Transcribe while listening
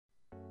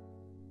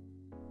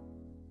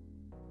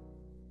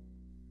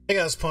Hey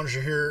guys,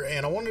 Punisher here,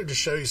 and I wanted to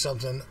show you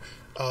something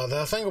that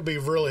I think will be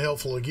really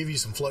helpful to give you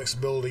some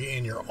flexibility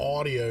in your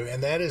audio,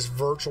 and that is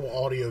virtual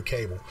audio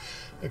cable.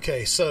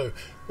 Okay, so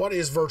what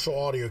is virtual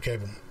audio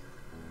cable?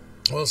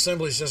 Well,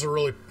 simply it's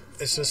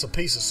just a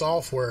piece of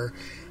software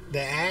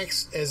that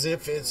acts as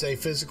if it's a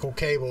physical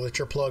cable that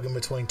you're plugging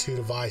between two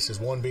devices,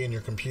 one being your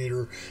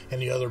computer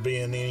and the other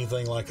being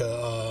anything like an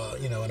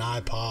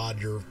iPod,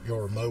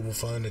 your mobile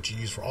phone that you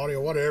use for audio,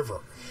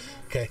 whatever.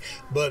 Okay,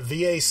 but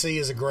VAC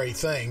is a great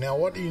thing. Now,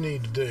 what do you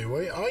need to do?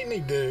 Well, all you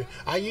need to do,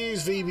 I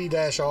use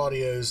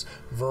VB-Audio's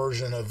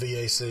version of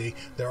VAC.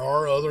 There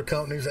are other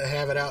companies that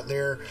have it out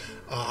there.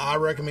 I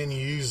recommend you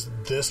use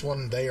this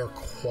one. They are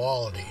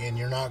quality, and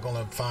you're not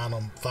going to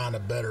find a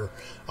better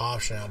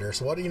option out there.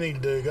 So what do you need to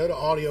do? Go to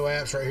Audio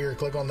Apps right here,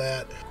 click on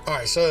that. All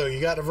right, so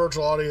you got the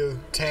Virtual Audio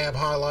tab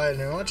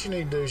highlighted, and what you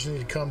need to do is you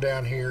need to come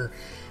down here,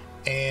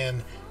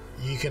 and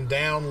you can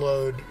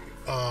download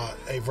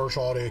a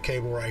virtual audio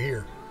cable right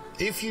here.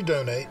 If you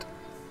donate,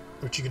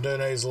 which you can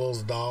donate as little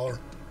as $1,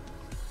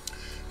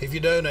 if you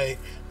donate,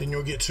 then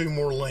you'll get 2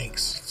 more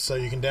links. So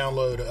you can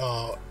download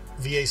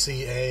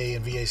VAC-A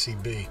and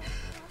VAC-B.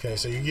 Okay,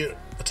 so you get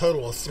a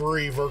total of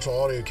 3 virtual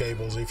audio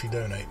cables if you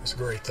donate. It's a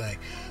great thing.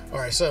 All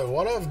right, so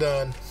what I've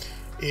done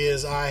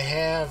is I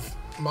have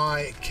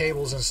my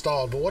cables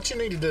installed. But what you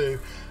need to do,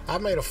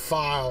 I've made a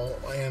file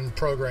in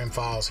program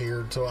files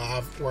here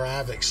where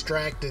I've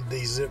extracted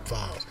these zip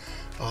files.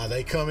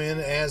 They come in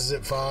as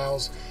zip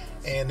files.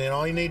 And then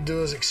all you need to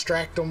do is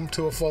extract them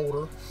to a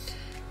folder,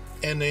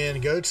 and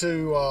then go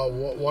to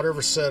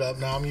whatever setup.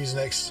 Now I'm using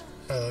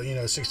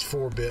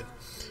 64-bit,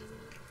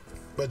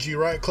 but you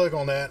right-click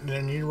on that, and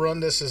then you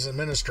run this as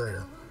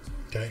administrator.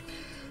 Okay,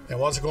 and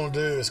what's it going to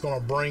do? It's going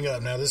to bring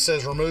up. Now this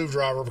says remove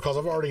driver because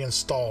I've already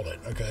installed it.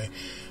 Okay,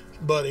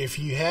 but if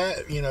you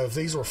had, if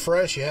these were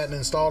fresh, you hadn't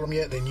installed them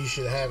yet, then you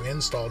should have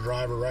install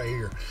driver right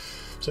here.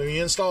 So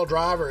you install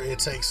driver, it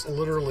takes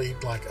literally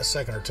like a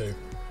second or two.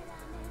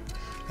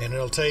 And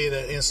it'll tell you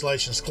that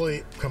installation's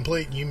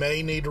complete. You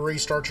may need to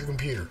restart your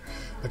computer.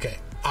 Okay,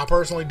 I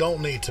personally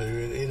don't need to.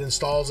 It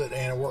installs it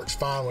and it works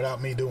fine without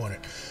me doing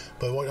it.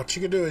 But what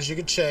you can do is you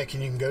can check,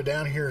 and you can go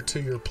down here to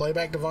your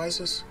playback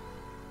devices.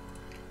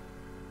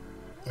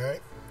 All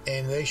right,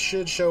 and they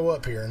should show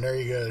up here. And there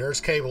you go. There's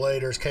cable A,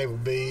 there's cable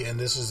B, and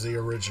this is the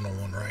original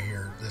one right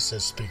here. This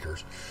says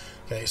speakers.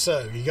 Okay,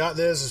 so you got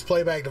this as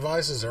playback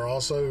devices. They're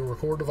also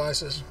record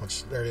devices,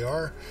 which there they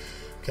are.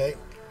 Okay.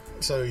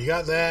 So you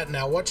got that.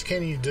 Now what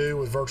can you do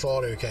with virtual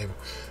audio cable?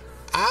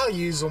 I'll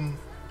use them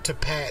to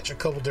patch a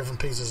couple different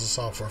pieces of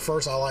software.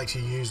 First, I like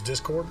to use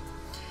Discord.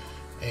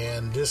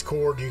 And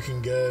Discord, you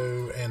can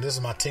go, and this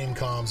is my team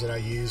comms that I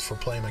use for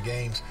playing my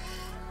games.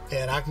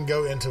 And I can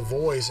go into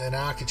voice, and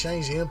I can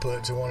change the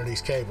input to one of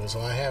these cables.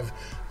 So I have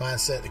mine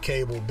set to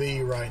cable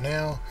B right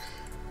now,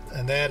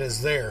 and that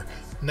is there.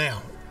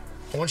 Now,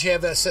 once you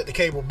have that set to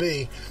cable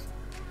B,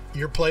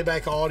 your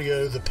playback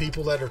audio, the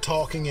people that are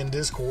talking in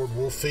Discord,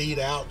 will feed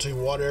out to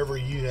whatever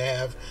you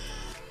have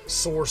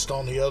sourced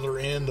on the other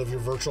end of your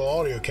virtual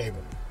audio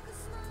cable.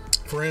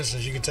 For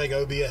instance, you can take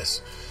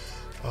OBS.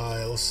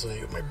 Let's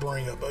see. Let me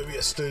bring up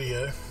OBS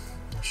Studio.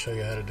 I'll show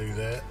you how to do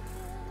that.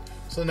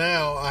 So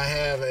now I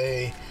have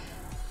a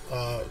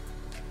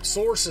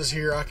sources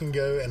here. I can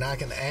go and I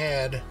can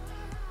add,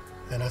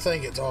 and I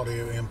think it's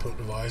audio input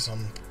device.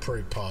 I'm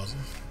pretty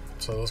positive.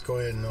 So let's go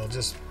ahead and I'll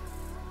just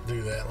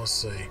do that. Let's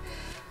see.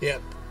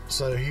 Yep,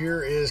 so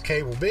here is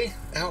cable B,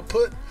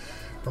 output.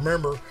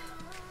 Remember,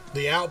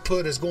 the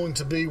output is going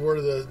to be where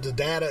the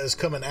data is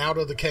coming out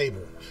of the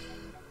cable.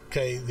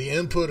 Okay, the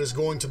input is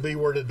going to be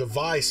where the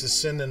device is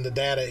sending the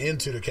data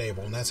into the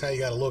cable, and that's how you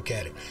got to look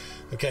at it.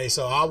 Okay,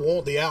 so I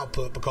want the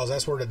output because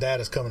that's where the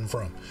data is coming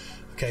from.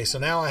 Okay, so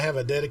now I have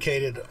a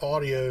dedicated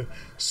audio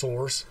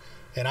source,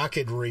 and I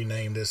could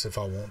rename this if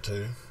I want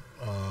to.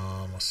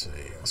 Let's see,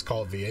 let's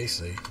call it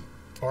VAC,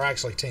 or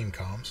actually Team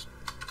Comms.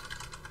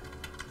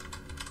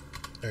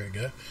 There you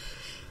go.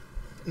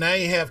 Now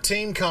you have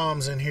team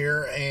comms in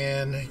here,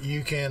 and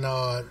you can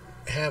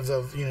have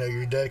the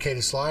your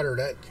dedicated slider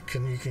that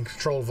you can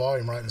control the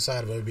volume right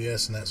inside of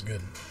OBS, and that's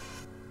good.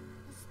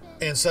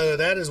 And so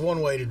that is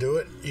one way to do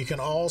it. You can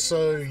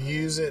also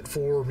use it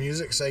for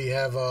music. Say you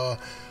have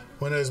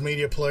Windows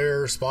Media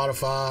Player,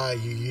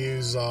 Spotify. You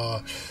use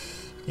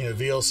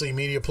VLC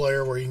Media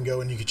Player, where you can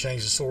go and you can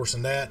change the source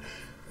in that.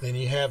 Then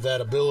you have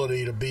that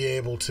ability to be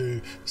able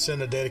to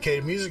send a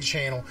dedicated music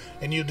channel,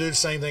 and you do the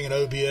same thing in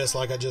OBS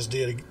like I just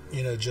did,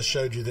 just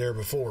showed you there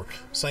before.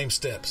 Same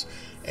steps.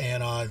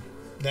 And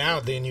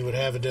now then you would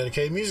have a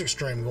dedicated music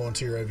stream going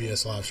to your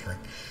OBS live stream.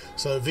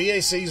 So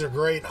VACs are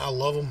great. I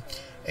love them.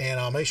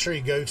 And make sure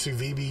you go to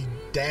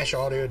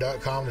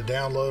vb-audio.com to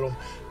download them.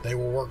 They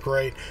will work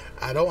great.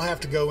 I don't have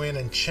to go in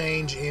and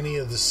change any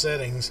of the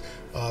settings.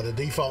 The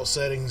default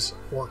settings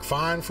work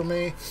fine for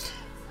me.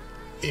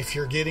 If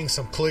you're getting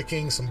some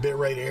clicking, some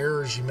bitrate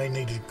errors, you may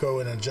need to go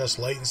and adjust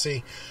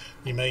latency.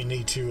 You may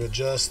need to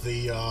adjust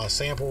the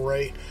sample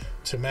rate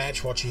to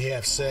match what you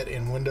have set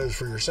in Windows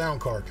for your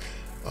sound card.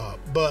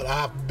 But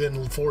I've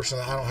been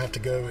fortunate. I don't have to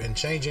go and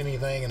change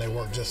anything, and they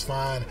work just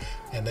fine,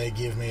 and they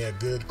give me a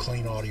good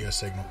clean audio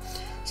signal.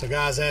 So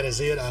guys, that is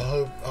it. I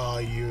hope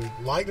you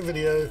liked the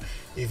video.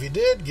 If you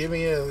did, give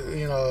me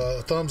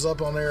a thumbs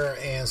up on there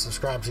and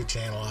subscribe to the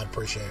channel. I'd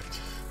appreciate it.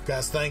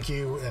 Guys, thank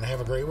you and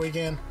have a great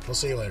weekend. We'll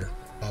see you later.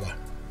 Bye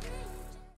bye.